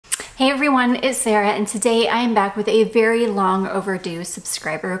Hey everyone, it's Sarah, and today I am back with a very long overdue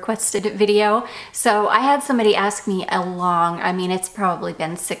subscriber requested video. So I had somebody ask me it's probably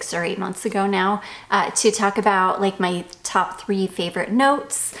been 6 or 8 months ago now, to talk about like my top 3 favorite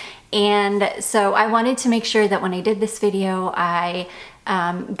notes. And so I wanted to make sure that when I did this video, I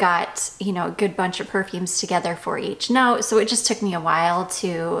got, a good bunch of perfumes together for each note. So it just took me a while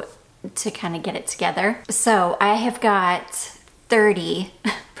to kind of get it together. So I have got 30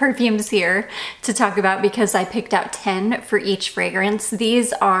 perfumes here to talk about because I picked out 10 for each fragrance.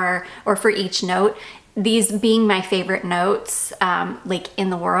 These are, or for each note, these being my favorite notes like in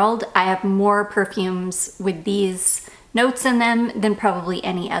the world. I have more perfumes with these notes in them than probably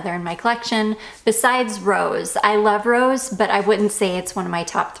any other in my collection besides rose. I love rose, but I wouldn't say it's one of my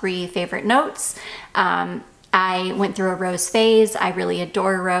top 3 favorite notes. I went through a rose phase. I really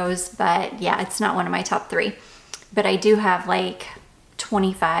adore rose, but yeah, it's not one of my top 3. But I do have like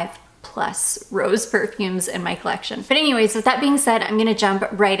 25 plus rose perfumes in my collection. But anyways, with that being said, I'm gonna jump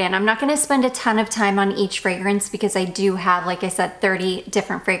right in. I'm not gonna spend a ton of time on each fragrance because I do have, like I said, 30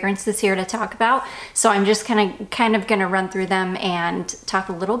 different fragrances here to talk about. So I'm just kind of gonna run through them and talk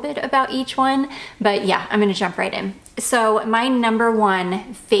a little bit about each one. But yeah, I'm gonna jump right in. So my number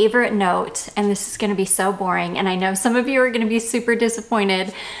 1 favorite note, and this is gonna be so boring, and I know some of you are gonna be super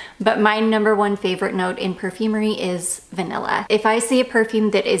disappointed, but my number 1 favorite note in perfumery is vanilla. If I see a perfume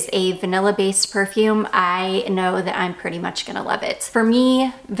that is a vanilla-based perfume, I know that I'm pretty much gonna love it. For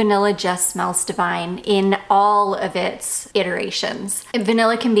me, vanilla just smells divine in all of its iterations.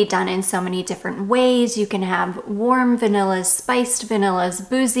 Vanilla can be done in so many different ways. You can have warm vanillas, spiced vanillas,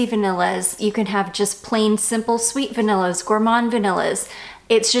 boozy vanillas. You can have just plain simple sweet vanillas, gourmand vanillas.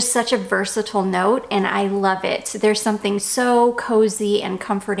 It's just such a versatile note and I love it. There's something so cozy and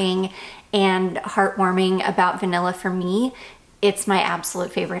comforting and heartwarming about vanilla for me. It's my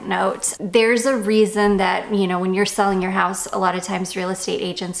absolute favorite note. There's a reason that, when you're selling your house, a lot of times real estate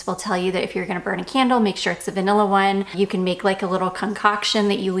agents will tell you that if you're gonna burn a candle, make sure it's a vanilla one. You can make like a little concoction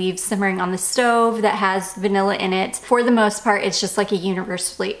that you leave simmering on the stove that has vanilla in it. For the most part, it's just like a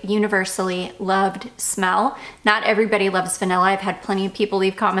universally loved smell. Not everybody loves vanilla. I've had plenty of people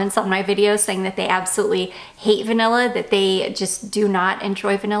leave comments on my videos saying that they absolutely hate vanilla, that they just do not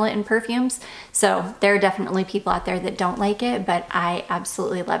enjoy vanilla in perfumes. So there are definitely people out there that don't like it, but I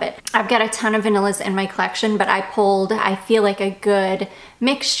absolutely love it. I've got a ton of vanillas in my collection, but I pulled, I feel like, a good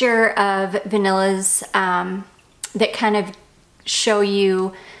mixture of vanillas that kind of show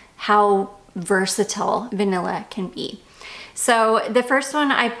you how versatile vanilla can be. So the first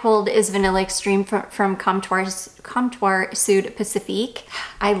one I pulled is Vanilla Extreme from Comptoire Sud Pacifique.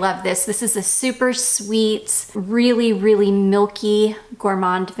 I love this. This is a super sweet, really, really milky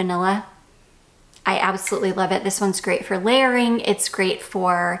gourmand vanilla. I absolutely love it. This one's great for layering. It's great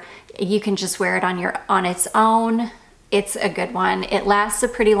for, you can just wear it on its own. It's a good one. It lasts a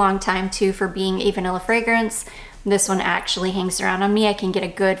pretty long time too for being a vanilla fragrance. This one actually hangs around on me. I can get a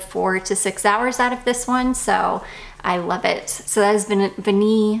good 4 to 6 hours out of this one, so I love it. So that has been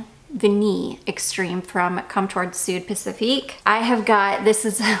Vanille Extreme from Comptoire Sud Pacifique. I have got, this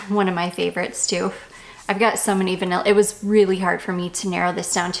is one of my favorites too. I've got so many vanilla. It was really hard for me to narrow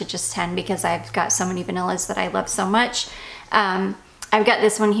this down to just 10 because I've got so many vanillas that I love so much. I've got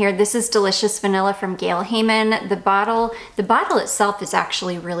this one here. This is Delicious Vanilla from Gale Hayman. The bottle itself is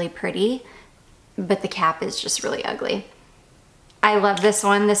actually really pretty, but the cap is just really ugly. I love this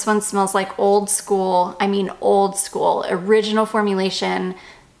one. This one smells like old school, old school, original formulation,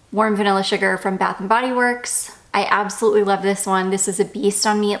 warm vanilla sugar from Bath & Body Works. I absolutely love this one. This is a beast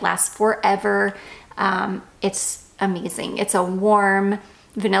on me. It lasts forever. It's amazing. It's a warm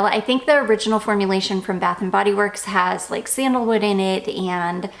vanilla. I think the original formulation from Bath & Body Works has like sandalwood in it,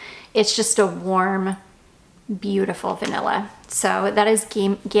 and it's just a warm, beautiful vanilla. So that is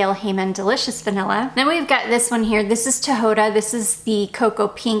Gale Hayman Delicious Vanilla. Then we've got this one here. This is Tihota. This is the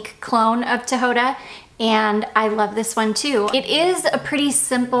Cocoapink clone of Tihota, and I love this one too. It is a pretty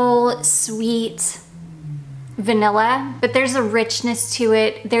simple, sweet vanilla, but there's a richness to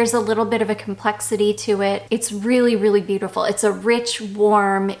it. There's a little bit of a complexity to it. It's really, really beautiful. It's a rich,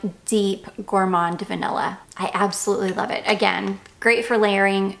 warm, deep, gourmand vanilla. I absolutely love it. Again, great for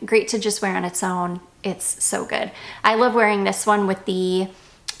layering, great to just wear on its own. It's so good. I love wearing this one with the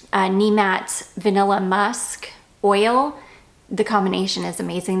Nemat Vanilla Musk oil. The combination is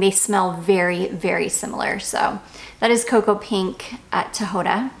amazing. They smell very, very similar. So that is Cocoapink at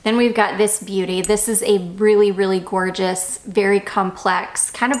Tihota. Then we've got this beauty. This is a really, really gorgeous, very complex,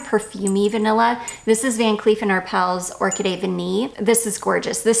 kind of perfumey vanilla. This is Van Cleef & Arpels Orchidee Vanille. This is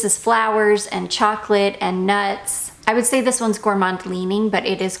gorgeous. This is flowers and chocolate and nuts. I would say this one's gourmand leaning, but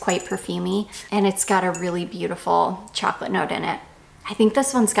it is quite perfumey, and it's got a really beautiful chocolate note in it. I think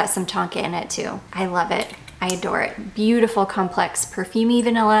this one's got some Tonka in it too. I love it. I adore it. Beautiful, complex, perfumey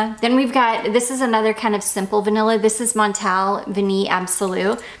vanilla. Then we've got, this is another kind of simple vanilla. This is Montale Vanille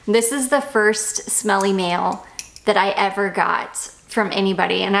Absolue. This is the first smelly mail that I ever got from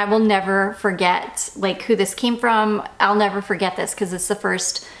anybody, and I will never forget like who this came from. I'll never forget this because it's the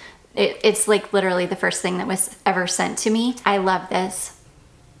first, it's like literally the first thing that was ever sent to me. I love this.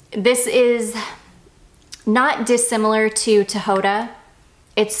 This is not dissimilar to Tihota.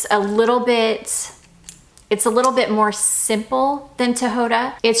 It's a little bit more simple than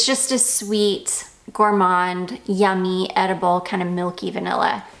Tihota. It's just a sweet, gourmand, yummy, edible, kind of milky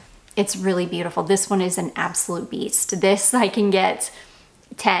vanilla. It's really beautiful. This one is an absolute beast. This I can get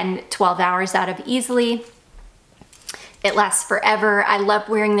 10, 12 hours out of easily. It lasts forever. I love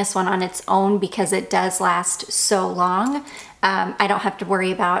wearing this one on its own because it does last so long. I don't have to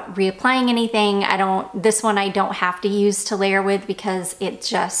worry about reapplying anything. This one I don't have to use to layer with because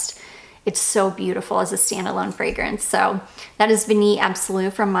it's so beautiful as a standalone fragrance. So that is Vanille Absolue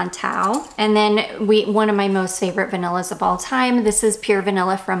from Montale. And then one of my most favorite vanillas of all time, this is Pure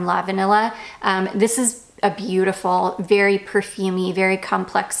Vanilla from LaVanila. This is a beautiful, very perfumey, very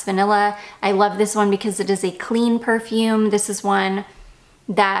complex vanilla. I love this one because it is a clean perfume. This is one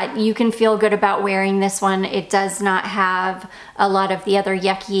that you can feel good about wearing this one. It does not have a lot of the other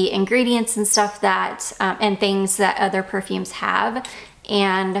yucky ingredients and stuff that, and things that other perfumes have.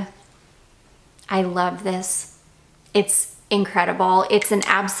 And I love this. It's incredible. It's an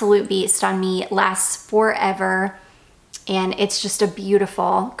absolute beast on me. It lasts forever. And it's just a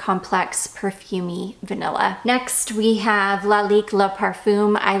beautiful, complex, perfumey vanilla. Next, we have Lalique Le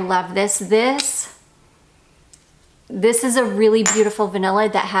Parfum. I love this. This is a really beautiful vanilla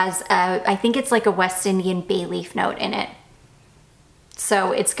that has, I think it's like a West Indian bay leaf note in it.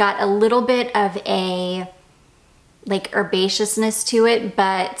 So it's got a little bit of a like herbaceousness to it,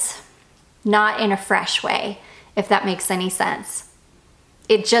 but not in a fresh way, if that makes any sense.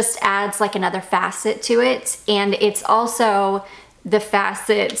 It just adds like another facet to it, and it's also the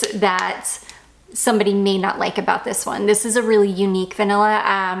facet that somebody may not like about this one. This is a really unique vanilla.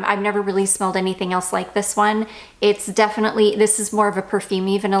 I've never really smelled anything else like this one. It's definitely, this is more of a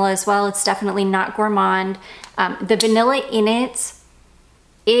perfumey vanilla as well. It's definitely not gourmand. The vanilla in it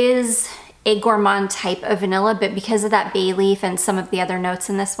is a gourmand type of vanilla, but because of that bay leaf and some of the other notes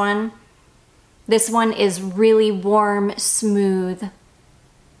in this one is really warm, smooth.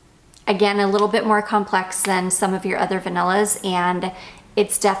 Again, a little bit more complex than some of your other vanillas, and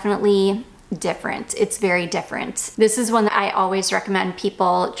it's definitely different. It's very different. This is one that I always recommend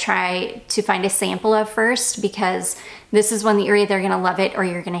people try to find a sample of first, because this is one that you're either gonna love it or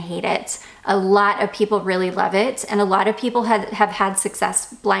you're gonna hate it. A lot of people really love it, and a lot of people have had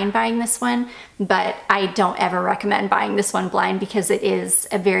success blind buying this one, but I don't ever recommend buying this one blind because it is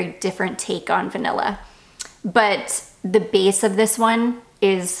a very different take on vanilla. But the base of this one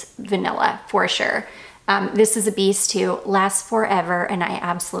is vanilla for sure. This is a beast too, lasts forever, and I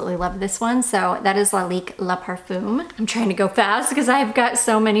absolutely love this one. So that is Lalique Le Parfum. I'm trying to go fast because I've got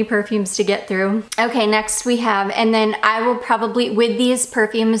so many perfumes to get through. Okay, next we have, and then I will probably, with these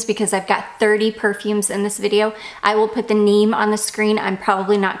perfumes, because I've got 30 perfumes in this video, I will put the name on the screen. I'm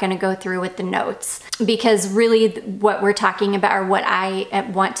probably not gonna go through with the notes, because really what we're talking about, or what I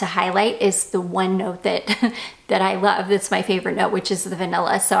want to highlight, is the one note that that I love, that's my favorite note, which is the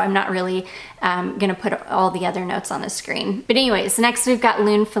vanilla. So I'm not really gonna put all the other notes on the screen. But anyways, next we've got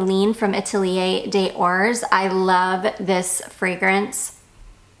Lune Feline from Atelier d'Ors. I love this fragrance.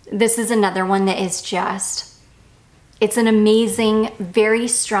 This is another one that is just, it's an amazing, very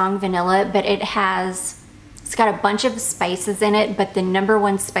strong vanilla, but it's got a bunch of spices in it, but the number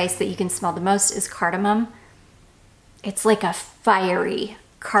one spice that you can smell the most is cardamom. It's like a fiery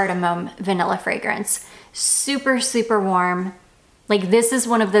cardamom vanilla fragrance. Super, super warm. Like, this is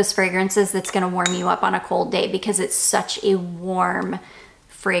one of those fragrances that's gonna warm you up on a cold day because it's such a warm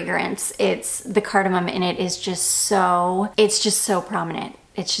fragrance. The cardamom in it is just so, it's just so prominent.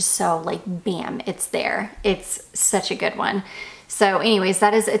 It's just so like, bam, it's there. It's such a good one. So anyways,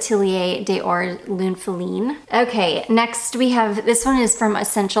 that is Atelier d'Ors Lune Feline. Okay, next we have, this one is from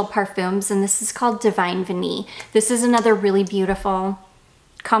Essential Parfums, and this is called Divine Vanille. This is another really beautiful,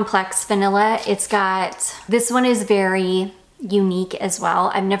 complex vanilla. This one is very unique as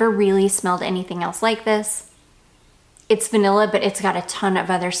well. I've never really smelled anything else like this. It's vanilla, but it's got a ton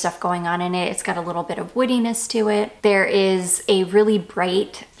of other stuff going on in it. It's got a little bit of woodiness to it. There's a really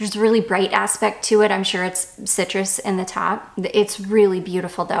bright aspect to it. I'm sure it's citrus in the top. It's really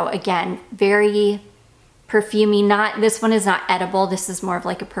beautiful though. Again, very perfumey. This one is not edible. This is more of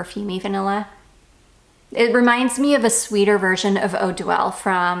like a perfumey vanilla. It reminds me of a sweeter version of Eau Duelle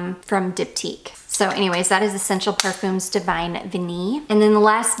from Diptyque. So anyways, that is Essential Parfums Divine Vanille. And then the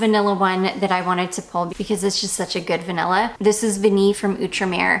last vanilla one that I wanted to pull because it's just such a good vanilla. This is Vanille from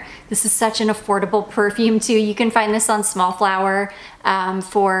Outremer. This is such an affordable perfume too. You can find this on Small Flower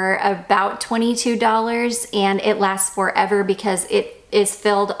for about $22, and it lasts forever because it is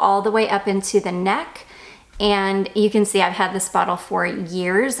filled all the way up into the neck. And you can see I've had this bottle for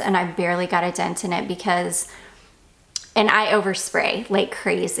years and I barely got a dent in it because, and I overspray like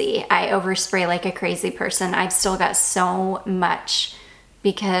crazy. I overspray like a crazy person. I've still got so much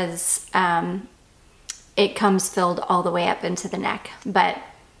because it comes filled all the way up into the neck. But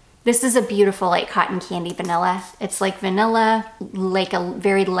this is a beautiful like cotton candy vanilla. It's like vanilla, like a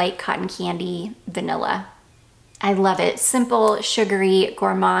very light cotton candy vanilla. I love it. Simple, sugary,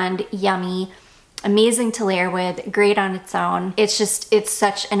 gourmand, yummy. Amazing to layer with, great on its own. It's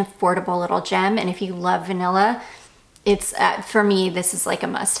such an affordable little gem, and if you love vanilla, it's, for me, this is like a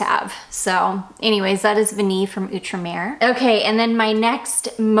must-have. So anyways, that is Vanille from Outremer. Okay, and then my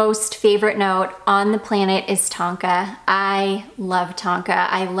next most favorite note on the planet is Tonka. I love Tonka.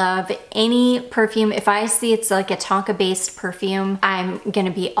 I love any perfume. If I see it's like a Tonka-based perfume, I'm gonna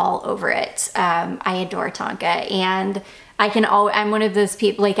be all over it. I adore Tonka, and I'm one of those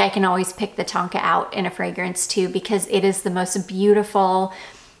people, like I can always pick the Tonka out in a fragrance too because it is the most beautiful,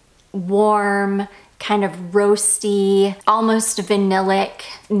 warm, kind of roasty, almost vanillic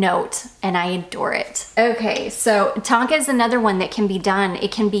note, and I adore it. Okay, so Tonka is another one that can be done.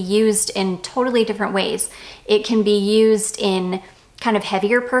 It can be used in totally different ways. It can be used in kind of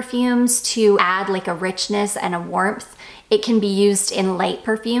heavier perfumes to add like a richness and a warmth. It can be used in light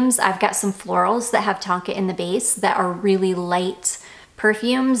perfumes. I've got some florals that have Tonka in the base that are really light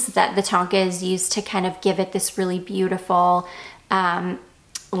perfumes that the Tonka is used to kind of give it this really beautiful,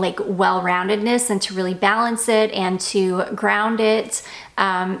 like well-roundedness and to really balance it and to ground it.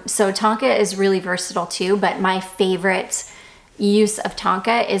 So Tonka is really versatile too, but my favorite use of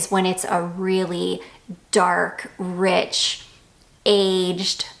Tonka is when it's a really dark, rich,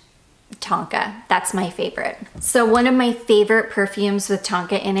 aged Tonka. That's my favorite. So one of my favorite perfumes with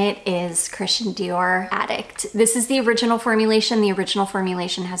Tonka in it is Christian Dior Addict. This is the original formulation. The original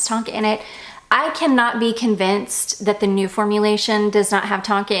formulation has Tonka in it. I cannot be convinced that the new formulation does not have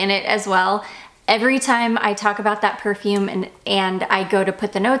Tonka in it as well. Every time I talk about that perfume and I go to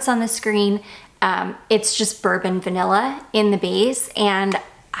put the notes on the screen, it's just bourbon vanilla in the base, and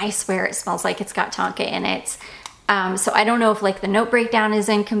I swear it smells like it's got Tonka in it. So I don't know if like the note breakdown is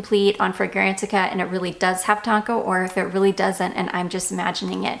incomplete on Fragrantica and it really does have Tonka, or if it really doesn't and I'm just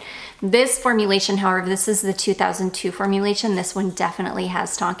imagining it. This formulation, however, this is the 2002 formulation. This one definitely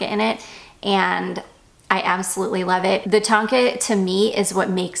has Tonka in it, and I absolutely love it. The Tonka to me is what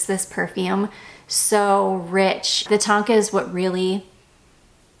makes this perfume so rich. The Tonka is what really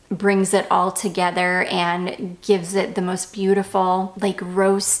brings it all together and gives it the most beautiful, like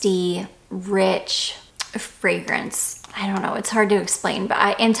roasty, rich fragrance. I don't know, it's hard to explain,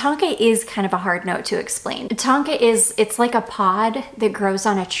 but and Tonka is kind of a hard note to explain. Tonka it's like a pod that grows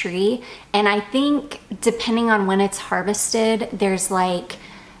on a tree, and I think depending on when it's harvested, there's like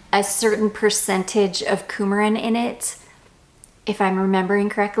a certain percentage of coumarin in it, if I'm remembering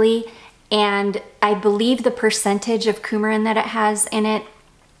correctly, and I believe the percentage of coumarin that it has in it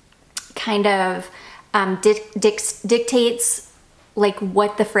kind of dictates like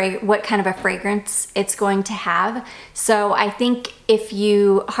what kind of a fragrance it's going to have. So I think if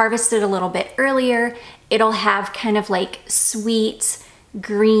you harvest it a little bit earlier, it'll have kind of like sweet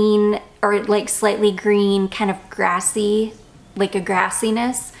green or like slightly green, kind of grassy, like a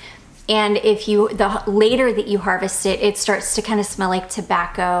grassiness. And if the later that you harvest it, it starts to kind of smell like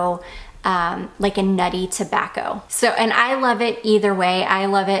tobacco, like a nutty tobacco. So, and I love it either way. I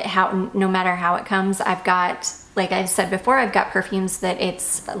love it no matter how it comes. I've got, like I've said before, I've got perfumes that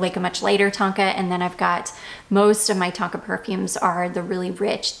it's like a much lighter Tonka, and then I've got most of my Tonka perfumes are the really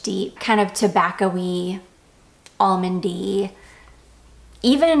rich, deep, kind of tobacco-y, almondy.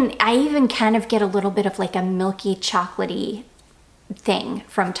 I even kind of get a little bit of like a milky, chocolatey thing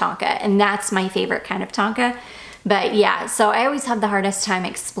from Tonka, and that's my favorite kind of Tonka. But yeah, so I always have the hardest time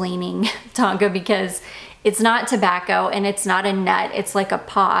explaining Tonka because it's not tobacco and it's not a nut. It's like a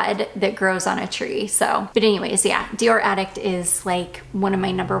pod that grows on a tree. So, but anyways, yeah, Dior Addict is like one of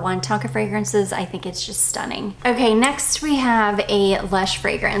my #1 Tonka fragrances. I think it's just stunning. Okay, next we have a Lush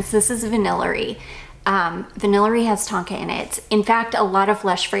fragrance. This is Vanillary. Vanillary has Tonka in it. In fact, a lot of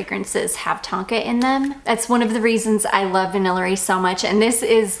Lush fragrances have Tonka in them. That's one of the reasons I love Vanillary so much. And this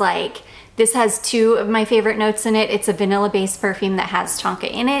is like This has two of my favorite notes in it. It's a vanilla-based perfume that has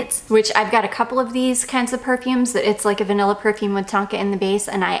tonka in it, which I've got a couple of these kinds of perfumes that it's like a vanilla perfume with tonka in the base,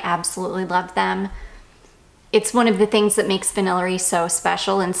 and I absolutely love them. It's one of the things that makes Vanillary so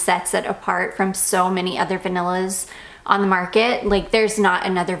special and sets it apart from so many other vanillas on the market. Like, there's not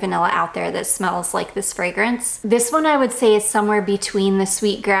another vanilla out there that smells like this fragrance. This one I would say is somewhere between the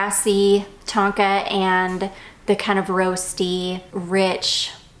sweet grassy tonka and the kind of roasty,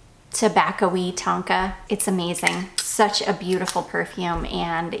 rich, tobacco-y tonka. It's amazing. Such a beautiful perfume,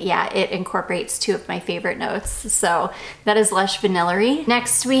 and yeah, it incorporates two of my favorite notes. So that is Lush Vanillary.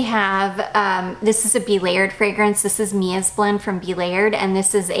 Next we have, this is a Be Layered fragrance. This is Mia's blend from Be Layered, and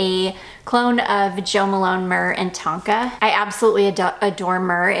this is a clone of Jo Malone Myrrh and Tonka. I absolutely adore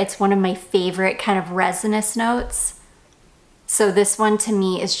myrrh. It's one of my favorite kind of resinous notes. So this one to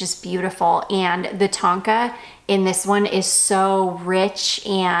me is just beautiful, and the tonka in this one is so rich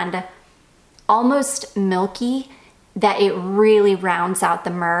and almost milky that it really rounds out the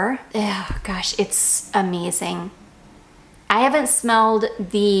myrrh. Oh gosh, it's amazing. I haven't smelled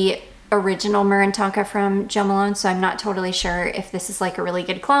the original myrrh and tonka from Jo Malone, so I'm not totally sure if this is like a really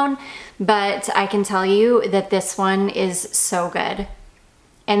good clone, but I can tell you that this one is so good.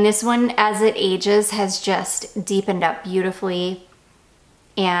 And this one, as it ages, has just deepened up beautifully,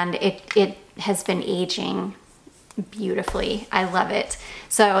 and it has been aging beautifully. I love it.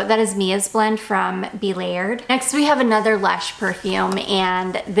 So that is Mia's blend from Be Layered. Next we have another Lush perfume,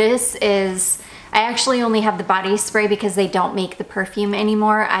 and this is, I actually only have the body spray because they don't make the perfume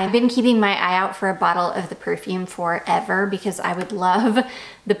anymore. I've been keeping my eye out for a bottle of the perfume forever because I would love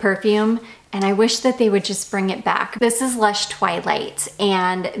the perfume, and I wish that they would just bring it back. This is Lush Twilight,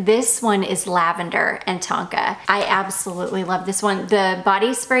 and this one is lavender and tonka. I absolutely love this one. The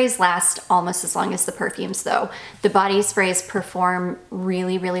body sprays last almost as long as the perfumes though. The body sprays perform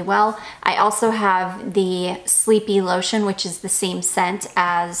really, really well. I also have the Sleepy Lotion, which is the same scent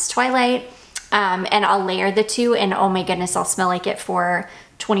as Twilight, and I'll layer the two, and oh my goodness, I'll smell like it for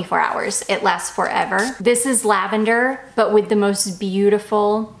 24 hours. It lasts forever. This is lavender, but with the most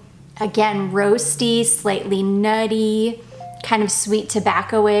beautiful, again, roasty, slightly nutty, kind of sweet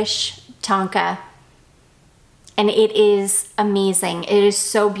tobacco-ish tonka. And it is amazing. It is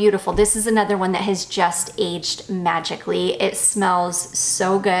so beautiful. This is another one that has just aged magically. It smells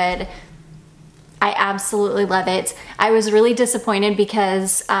so good. I absolutely love it. I was really disappointed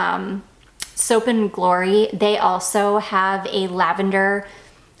because Soap and Glory, they also have a lavender,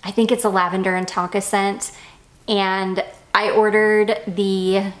 I think it's a lavender and tonka scent, and I ordered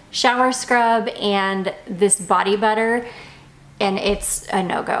the shower scrub and this body butter, and it's a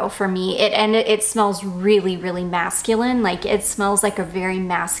no-go for me. It smells really, really masculine. Like, it smells like a very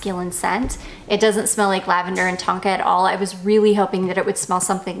masculine scent. It doesn't smell like lavender and tonka at all. I was really hoping that it would smell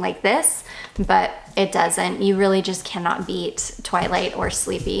something like this, but it doesn't. You really just cannot beat Twilight or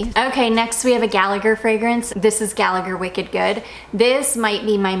Sleepy. Okay, next we have a Gallagher fragrance. This is Gallagher Wicked Good. This might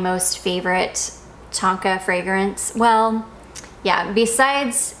be my most favorite tonka fragrance. Well, yeah,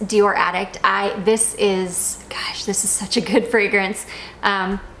 besides Dior Addict, this is such a good fragrance.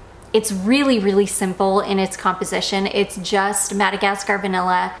 It's really, really simple in its composition. It's just Madagascar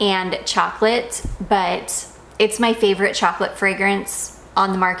vanilla and chocolate, but it's my favorite chocolate fragrance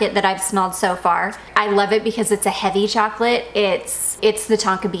on the market that I've smelled so far. I love it because it's a heavy chocolate. It's the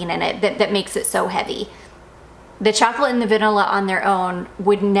tonka bean in it that makes it so heavy. The chocolate and the vanilla on their own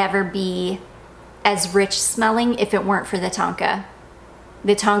would never be as rich smelling if it weren't for the tonka.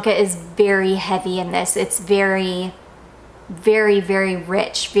 The tonka is very heavy in this. It's very, very, very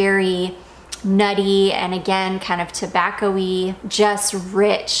rich, very nutty, and again, kind of tobacco-y, just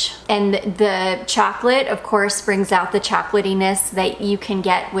rich. And the chocolate, of course, brings out the chocolatiness that you can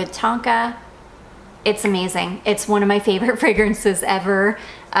get with tonka. It's amazing. It's one of my favorite fragrances ever.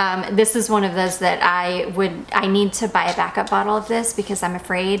 This is one of those that I need to buy a backup bottle of this because I'm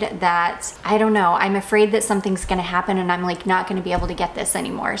afraid that, I don't know, I'm afraid that something's gonna happen and I'm like not gonna be able to get this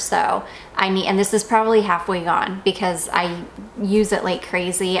anymore. So and this is probably halfway gone because I use it like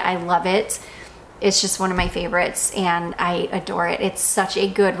crazy. I love it. It's just one of my favorites and I adore it. It's such a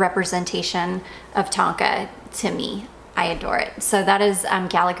good representation of tonka to me. I adore it. So that is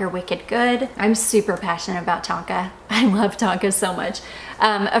Gallagher Wicked Good. I'm super passionate about tonka. I love tonka so much.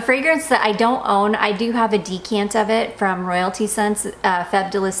 A fragrance that I don't own, I do have a decant of it from Royalty Scents,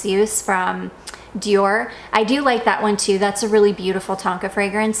 Feb Delicieux from Dior. I do like that one too. That's a really beautiful tonka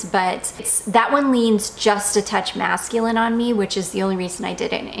fragrance, but that one leans just a touch masculine on me, which is the only reason I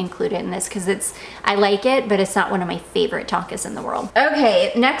didn't include it in this, because I like it, but it's not one of my favorite tonkas in the world.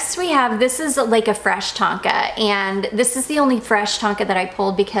 Okay, next we have, this is like a fresh tonka, and this is the only fresh tonka that I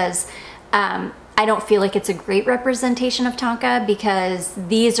pulled because I don't feel like it's a great representation of Tonka because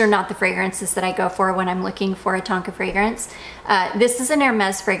these are not the fragrances that I go for when I'm looking for a Tonka fragrance. This is an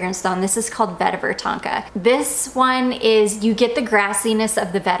Hermes fragrance though, and this is called Vetiver Tonka. This one is, you get the grassiness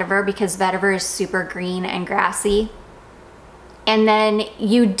of the Vetiver because Vetiver is super green and grassy. And then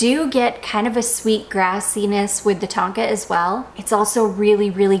you do get kind of a sweet grassiness with the Tonka as well. It's also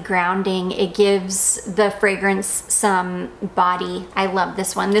really, really grounding. It gives the fragrance some body. I love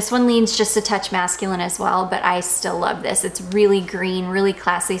this one. This one leans just a touch masculine as well, but I still love this. It's really green, really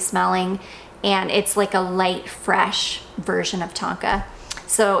classy smelling, and it's like a light, fresh version of Tonka.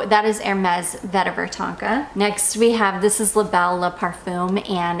 So that is Hermes Vetiver Tonka. Next we have, this is Lalique Le Parfum,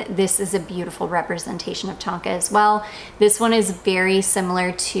 and this is a beautiful representation of Tonka as well. This one is very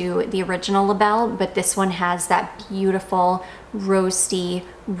similar to the original Lalique, but this one has that beautiful, roasty,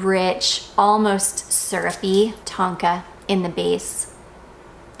 rich, almost syrupy Tonka in the base.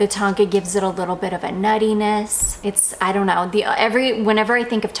 The Tonka gives it a little bit of a nuttiness. It's, I don't know, whenever I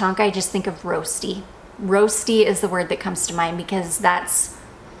think of Tonka, I just think of roasty. Roasty is the word that comes to mind because that's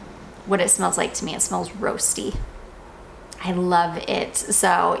what it smells like to me. It smells roasty. I love it.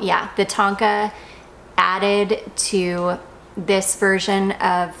 So yeah, the Tonka added to this version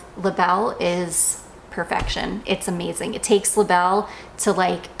of Lalique is perfection. It's amazing. It takes Lalique to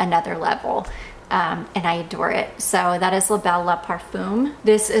like another level. And I adore it. So that is Lalique Le Parfum.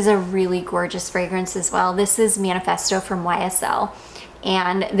 This is a really gorgeous fragrance as well. This is Manifesto from YSL.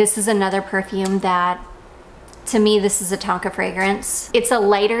 And this is another perfume that, to me, this is a Tonka fragrance. It's a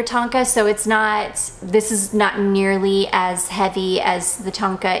lighter Tonka, so it's not, this is not nearly as heavy as the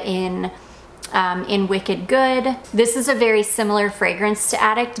Tonka in Wicked Good. This is a very similar fragrance to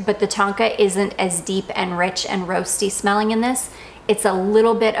Addict, but the Tonka isn't as deep and rich and roasty smelling in this. It's a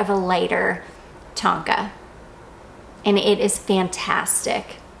little bit of a lighter Tonka, and it is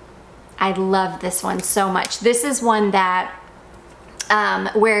fantastic. I love this one so much. This is one that,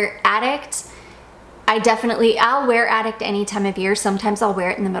 where Addict, I'll wear Addict any time of year. Sometimes I'll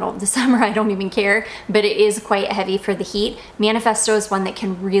wear it in the middle of the summer. I don't even care, but it is quite heavy for the heat. Manifesto is one that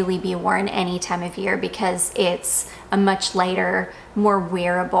can really be worn any time of year because it's a much lighter, more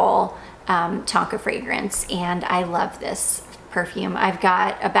wearable Tonka fragrance, and I love this perfume. I've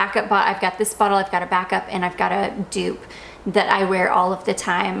got a backup bottle. I've got this bottle, I've got a backup, and I've got a dupe that I wear all of the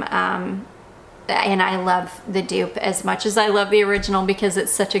time. And I love the dupe as much as I love the original because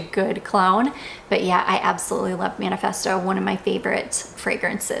it's such a good clone. But yeah, I absolutely love Manifesto, one of my favorite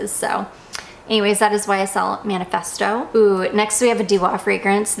fragrances. So anyways, that is YSL Manifesto. Ooh, next we have a Dior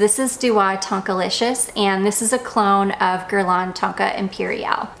fragrance. This is Dior Tonkalicious, and this is a clone of Guerlain Tonka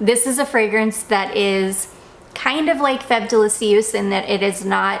Imperial. This is a fragrance that is kind of like Fève Délicieuse in that it is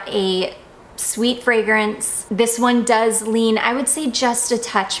not a sweet fragrance. This one does lean, I would say, just a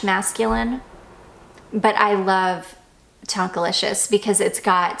touch masculine. But I love Tonkalicious because it's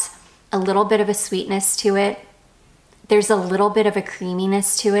got a little bit of a sweetness to it. There's a little bit of a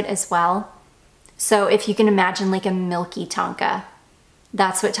creaminess to it as well. So if you can imagine like a milky Tonka,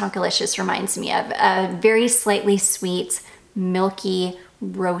 that's what Tonkalicious reminds me of. A very slightly sweet, milky,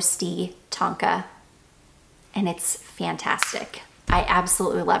 roasty Tonka. And it's fantastic. I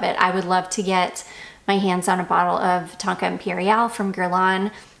absolutely love it. I would love to get my hands on a bottle of Tonka Imperial from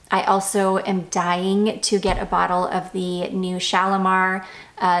Guerlain. I also am dying to get a bottle of the new Shalimar,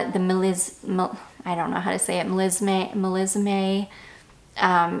 I don't know how to say it, Melisme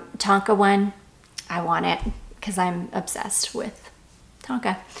Tonka one. I want it because I'm obsessed with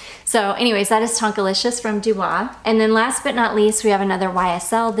Tonka. So anyways, that is Tonkalicious from Dior. And then last but not least, we have another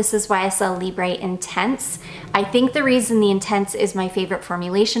YSL. This is YSL Libre Intense. I think the reason the Intense is my favorite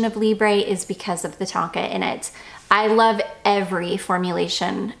formulation of Libre is because of the Tonka in it. I love every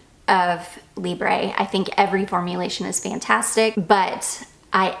formulation of Libre. I think every formulation is fantastic, but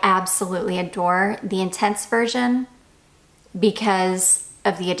I absolutely adore the Intense version because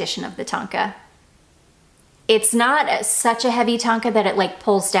of the addition of the Tonka. It's not such a heavy Tonka that it like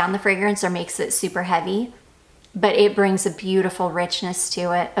pulls down the fragrance or makes it super heavy, but it brings a beautiful richness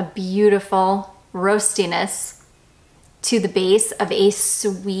to it, a beautiful roastiness to the base of a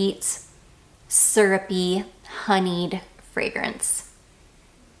sweet, syrupy, honeyed fragrance.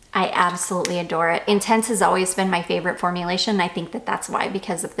 I absolutely adore it. Intense has always been my favorite formulation. I think that that's why,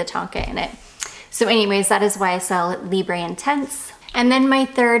 because of the Tonka in it. So anyways, that is YSL Libre Intense. And then my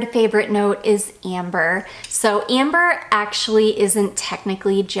third favorite note is amber. So amber actually isn't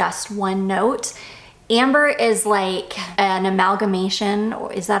technically just one note. Amber is like an amalgamation,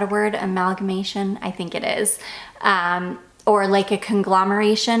 or is that a word? Amalgamation? I think it is. or like a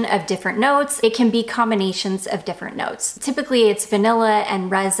conglomeration of different notes. It can be combinations of different notes. Typically it's vanilla and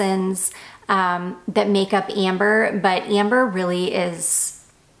resins that make up amber, but amber really is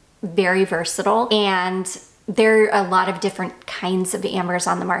very versatile, and there are a lot of different kinds of ambers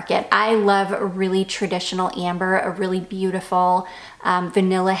on the market. I love a really traditional amber, a really beautiful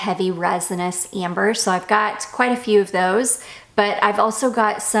vanilla heavy resinous amber. So I've got quite a few of those, but I've also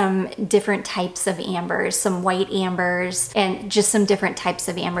got some different types of ambers, some white ambers, and just some different types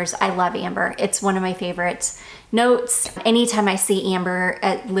of ambers. I love amber. It's one of my favorite notes. Anytime I see amber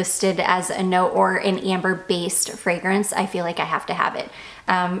listed as a note or an amber based fragrance, I feel like I have to have it.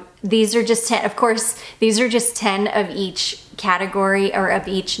 These are just 10, of course, these are just 10 of each category or of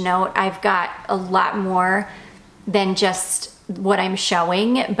each note. I've got a lot more than just what I'm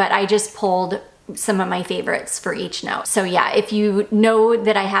showing, but I just pulled some of my favorites for each note. So yeah, if you know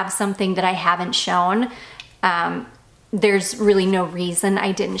that I have something that I haven't shown, there's really no reason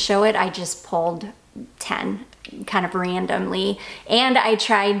I didn't show it. I just pulled 10 kind of randomly, and I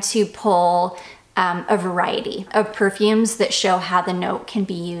tried to pull a variety of perfumes that show how the note can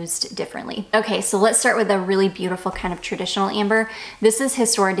be used differently. Okay, so let's start with a really beautiful kind of traditional amber. This is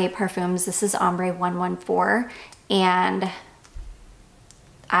Histoire des Parfums. This is Ombre 114, and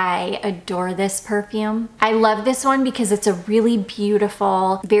I adore this perfume. I love this one because it's a really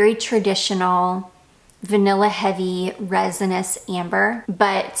beautiful, very traditional, vanilla heavy, resinous amber,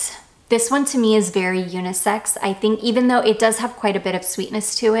 but this one to me is very unisex. I think even though it does have quite a bit of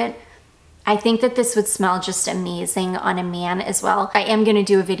sweetness to it, I think that this would smell just amazing on a man as well. I am gonna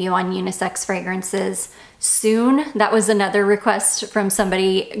do a video on unisex fragrances soon. That was another request from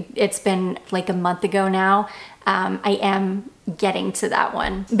somebody. It's been like a month ago now. I am getting to that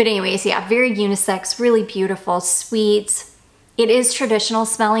one. But anyways, yeah, very unisex, really beautiful, sweet. It is traditional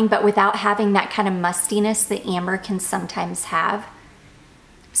smelling, but without having that kind of mustiness that amber can sometimes have.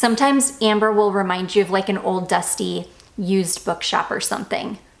 Sometimes amber will remind you of like an old dusty used bookshop or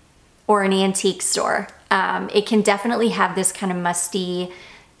something, or an antique store. It can definitely have this kind of musty,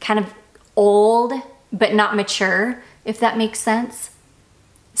 kind of old, but not mature, if that makes sense,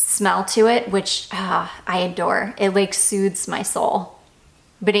 smell to it, which I adore. It like soothes my soul.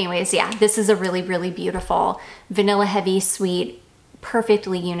 But anyways, yeah, this is a really, really beautiful, vanilla heavy, sweet,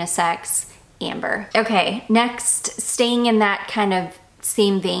 perfectly unisex amber. Okay, next, staying in that kind of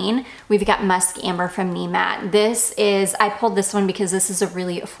same vein, we've got Musk Amber from Nemat. This is, I pulled this one because this is a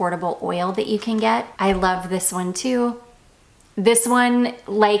really affordable oil that you can get. I love this one too. This one,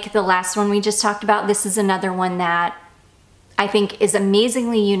 like the last one we just talked about, this is another one that I think is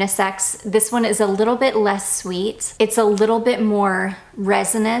amazingly unisex. This one is a little bit less sweet. It's a little bit more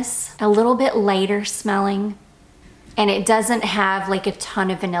resinous, a little bit lighter smelling, and it doesn't have like a ton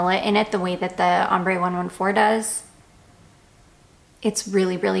of vanilla in it the way that the Ombre 114 does. It's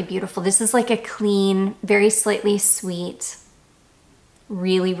really, really beautiful. This is like a clean, very slightly sweet,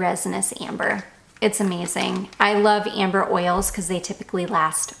 really resinous amber. It's amazing. I love amber oils because they typically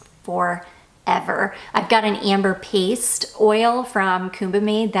last forever. I've got an amber paste oil from Kumba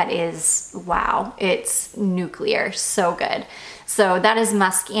Made that is, wow, it's nuclear, so good. So that is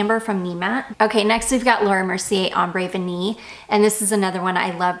Musk Amber from Nemat. Okay, next we've got Laura Mercier Ombre Vanille, and this is another one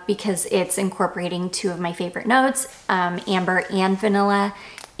I love because it's incorporating two of my favorite notes, amber and vanilla,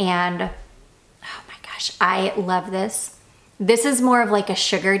 and oh my gosh, I love this. This is more of like a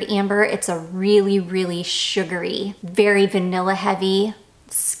sugared amber. It's a really, really sugary, very vanilla heavy,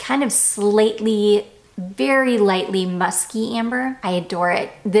 kind of slightly, very lightly musky amber. I adore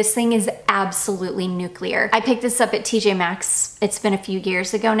it. This thing is absolutely nuclear. I picked this up at TJ Maxx. It's been a few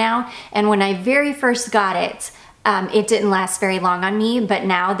years ago now, and when I very first got it, it didn't last very long on me, but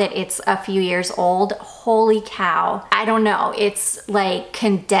now that it's a few years old, holy cow. I don't know, it's like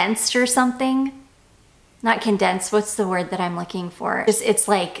condensed or something. Not condensed, what's the word that I'm looking for? It's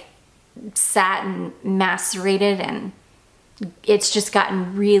like sat and macerated, and it's just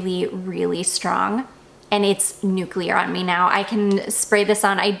gotten really, really strong. And it's nuclear on me now. I can spray this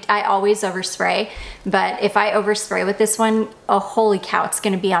on. I always overspray, but if I overspray with this one, oh holy cow, it's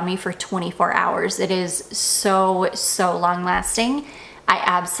gonna be on me for 24 hours. It is so, so long lasting. I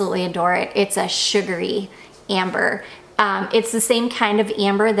absolutely adore it. It's a sugary amber. It's the same kind of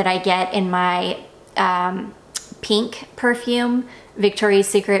amber that I get in my pink perfume, Victoria's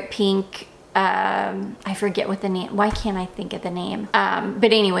Secret pink, I forget what the name, why can't I think of the name?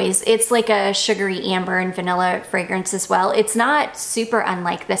 But anyways, it's like a sugary amber and vanilla fragrance as well. It's not super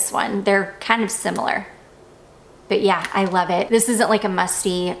unlike this one. They're kind of similar. But yeah, I love it. This isn't like a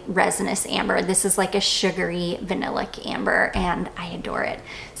musty resinous amber. This is like a sugary vanillic amber, and I adore it.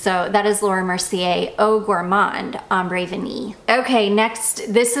 So that is Laura Mercier Eau Gourmand Ombre Vanille. Okay,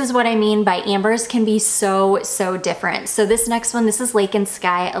 next, this is what I mean by ambers can be so, so different. So this next one, this is Lake and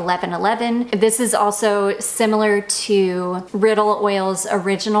Sky 1111. This is also similar to Riddle Oil's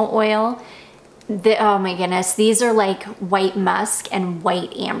Original Oil. Oh my goodness, these are like white musk and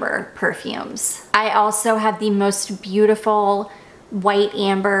white amber perfumes. I also have the most beautiful white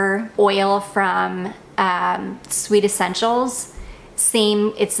amber oil from Sweet Essentials.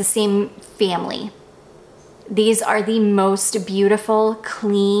 It's the same family. These are the most beautiful,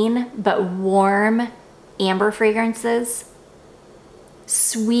 clean, but warm amber fragrances.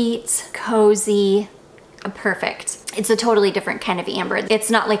 Sweet, cozy, perfect. It's a totally different kind of amber.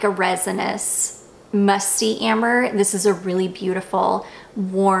 It's not like a resinous, musty amber. This is a really beautiful,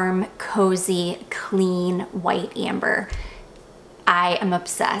 warm, cozy, clean, white amber. I am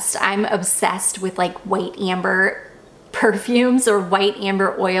obsessed. I'm obsessed with like white amber perfumes or white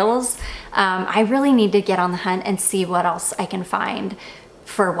amber oils. I really need to get on the hunt and see what else I can find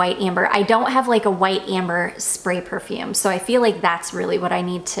for white amber. I don't have like a white amber spray perfume, so I feel like that's really what I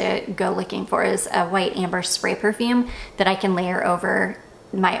need to go looking for, is a white amber spray perfume that I can layer over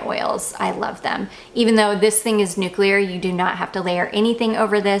my oils. I love them. Even though this thing is nuclear, you do not have to layer anything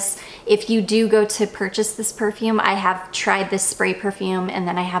over this. If you do go to purchase this perfume, I have tried this spray perfume and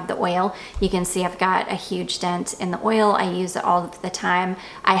then I have the oil. You can see I've got a huge dent in the oil. I use it all of the time.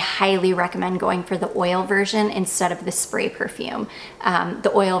 I highly recommend going for the oil version instead of the spray perfume.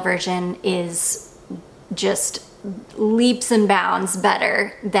 The oil version is just leaps and bounds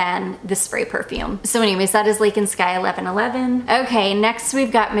better than the spray perfume. So anyways, that is Lake and Sky 1111. Okay, next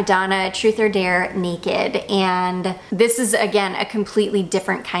we've got Madonna Truth or Dare Naked, and this is again a completely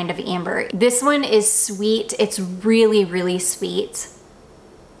different kind of amber. This one is sweet. It's really, really sweet.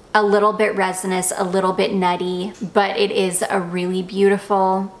 A little bit resinous, a little bit nutty, but it is a really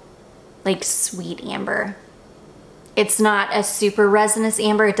beautiful, like sweet amber. It's not a super resinous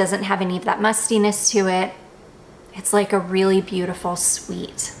amber. It doesn't have any of that mustiness to it. It's like a really beautiful,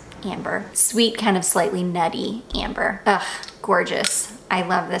 sweet amber. Sweet, kind of slightly nutty amber. Ugh, gorgeous. I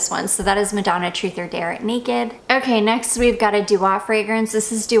love this one. So that is Madonna Truth or Dare Naked. Okay, next we've got a Dior fragrance.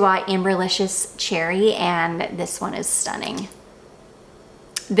 This is Dior Amberlicious Cherry, and this one is stunning.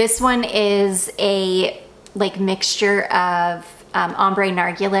 This one is a like mixture of Ombre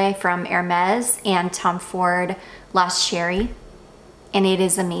Narguilé from Hermes and Tom Ford Lost Cherry. And it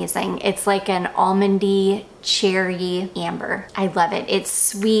is amazing. It's like an almondy cherry amber. I love it. It's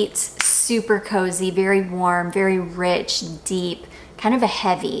sweet, super cozy, very warm, very rich, deep, kind of a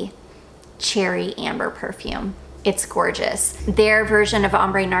heavy cherry amber perfume. It's gorgeous. Their version of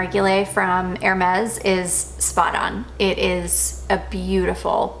Ombre Narguilé from Hermes is spot on. It is a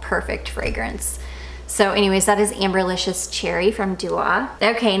beautiful, perfect fragrance. So anyways, that is Amberlicious Cherry from Dior.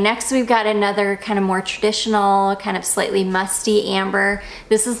 Okay, next we've got another kind of more traditional, kind of slightly musty amber.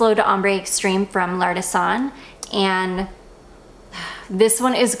 This is L'Eau d'Ambre Extreme from L'Artisan, and this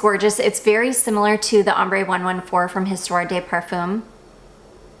one is gorgeous. It's very similar to the Ombre 114 from Histoire des Parfums,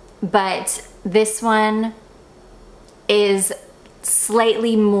 but this one is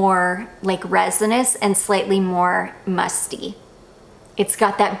slightly more like resinous and slightly more musty. It's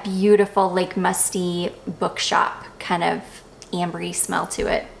got that beautiful, like musty bookshop kind of ambery smell to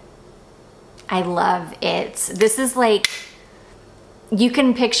it. I love it. This is like, you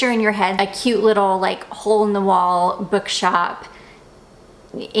can picture in your head a cute little like hole in the wall bookshop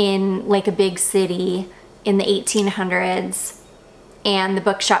in like a big city in the 1800s, and the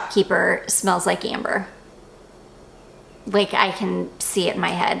bookshop keeper smells like amber. Like I can see it in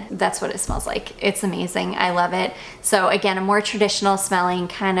my head. That's what it smells like. It's amazing. I love it. So again, a more traditional smelling,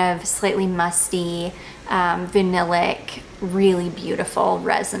 kind of slightly musty, vanillic, really beautiful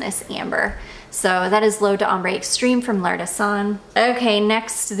resinous amber. So that is L'Eau d'Ambre Extreme from L'Artisan. Okay,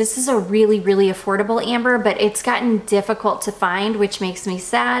 next, this is a really, really affordable amber, but it's gotten difficult to find, which makes me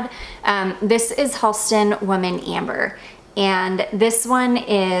sad. This is Halston Woman Amber. And this one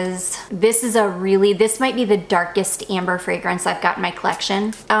is, this might be the darkest amber fragrance I've got in my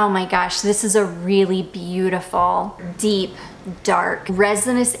collection. Oh my gosh, this is a really beautiful, deep, dark,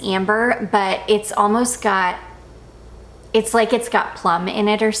 resinous amber, but it's almost got, it's like it's got plum in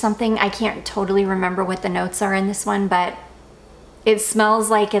it or something. I can't totally remember what the notes are in this one, but it smells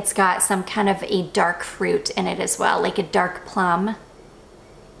like it's got some kind of a dark fruit in it as well, like a dark plum.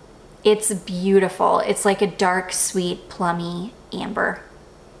 It's beautiful. It's like a dark, sweet, plummy amber.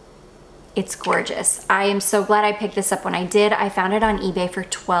 It's gorgeous. I am so glad I picked this up when I did. I found it on eBay for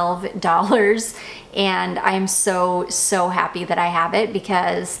 $12 and I am so happy that I have it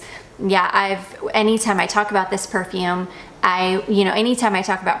because yeah, anytime I talk about this perfume, anytime I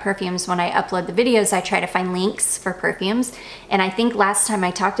talk about perfumes when I upload the videos, I try to find links for perfumes. And I think last time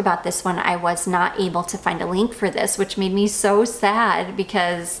I talked about this one, I was not able to find a link for this, which made me so sad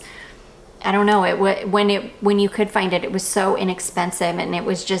because I don't know, when you could find it, it was so inexpensive and it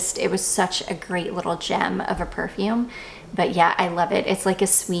was such a great little gem of a perfume. But yeah, I love it. It's like a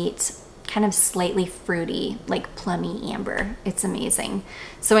sweet, kind of slightly fruity, like plummy amber. It's amazing.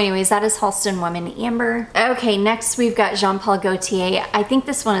 So anyways, that is Halston Woman Amber. Okay, next we've got Jean Paul Gaultier. I think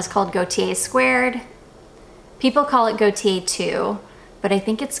this one is called Gaultier Squared. People call it Gaultier 2, but I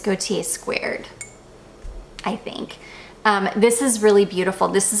think it's Gaultier Squared, I think. This is really beautiful.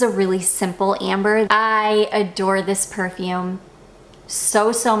 This is a really simple amber. I adore this perfume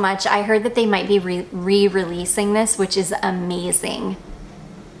so much. I heard that they might be re-releasing this, which is amazing.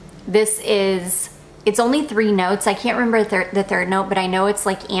 It's only 3 notes. I can't remember the third note, but I know it's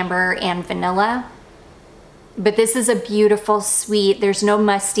like amber and vanilla. But this is a beautiful, sweet, there's no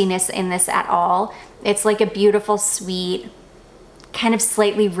mustiness in this at all. It's like a beautiful, sweet, kind of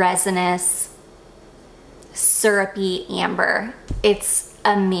slightly resinous, syrupy amber. It's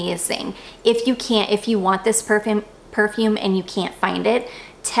amazing. If you want this perfume and you can't find it,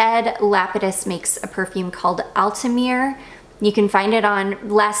 Ted Lapidus makes a perfume called Outremer. You can find it on,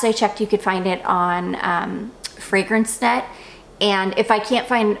 last I checked, you could find it on FragranceNet. And if I can't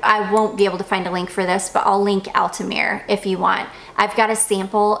find, I won't be able to find a link for this, but I'll link Outremer if you want. I've got a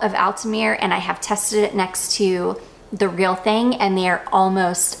sample of Outremer and I have tested it next to the real thing and they are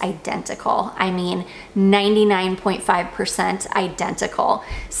almost identical. I mean, 99.5% identical.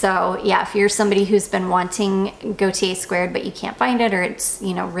 So yeah, if you're somebody who's been wanting Gaultier Squared but you can't find it, or it's,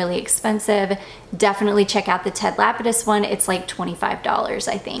 you know, really expensive, definitely check out the Ted Lapidus one. It's like $25,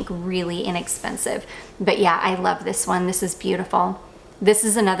 I think, really inexpensive. But yeah, I love this one. This is beautiful. This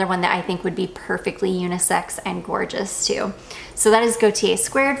is another one that I think would be perfectly unisex and gorgeous too. So that is Gaultier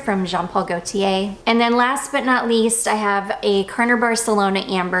Squared from Jean Paul Gaultier. And then last but not least, I have a Kerner Barcelona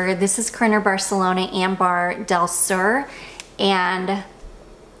Amber. This is Kerner Barcelona Amber del Sur. And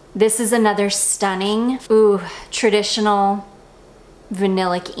this is another stunning, traditional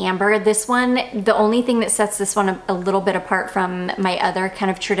vanillic amber. This one, the only thing that sets this one a little bit apart from my other kind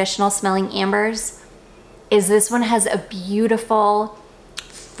of traditional smelling ambers is this one has a beautiful,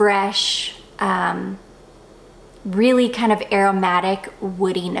 fresh, really kind of aromatic,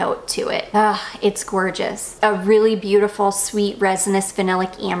 woody note to it. It's gorgeous. A really beautiful, sweet, resinous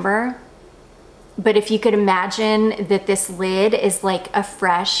vanillic amber. But if you could imagine that this lid is like a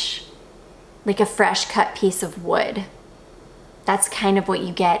fresh cut piece of wood. That's kind of what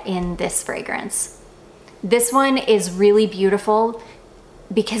you get in this fragrance. This one is really beautiful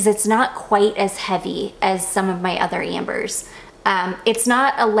because it's not quite as heavy as some of my other ambers. It's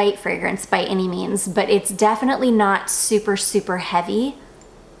not a light fragrance by any means, but it's definitely not super heavy.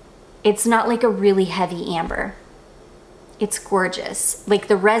 It's not like a really heavy amber. It's gorgeous. Like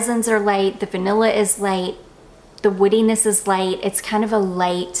the resins are light, the vanilla is light, the woodiness is light. It's kind of a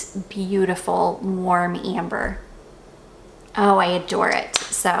light, beautiful, warm amber. Oh, I adore it.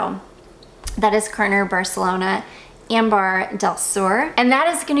 So that is Kerner Barcelona Amber del Sur. And that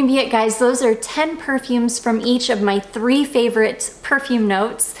is gonna be it, guys. Those are 10 perfumes from each of my 3 favorite perfume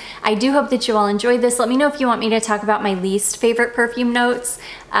notes. I do hope that you all enjoyed this. Let me know if you want me to talk about my least favorite perfume notes.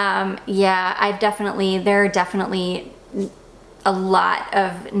 Yeah, there are definitely a lot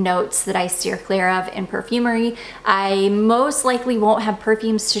of notes that I steer clear of in perfumery. I most likely won't have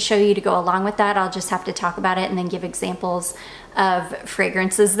perfumes to show you to go along with that. I'll just have to talk about it and then give examples of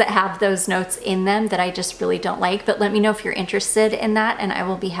fragrances that have those notes in them that I just really don't like. But let me know if you're interested in that and I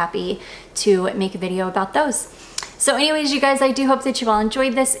will be happy to make a video about those. So anyways, you guys, I do hope that you all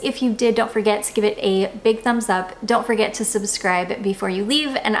enjoyed this. If you did, don't forget to give it a big thumbs up. Don't forget to subscribe before you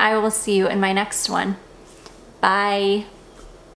leave, and I will see you in my next one. Bye.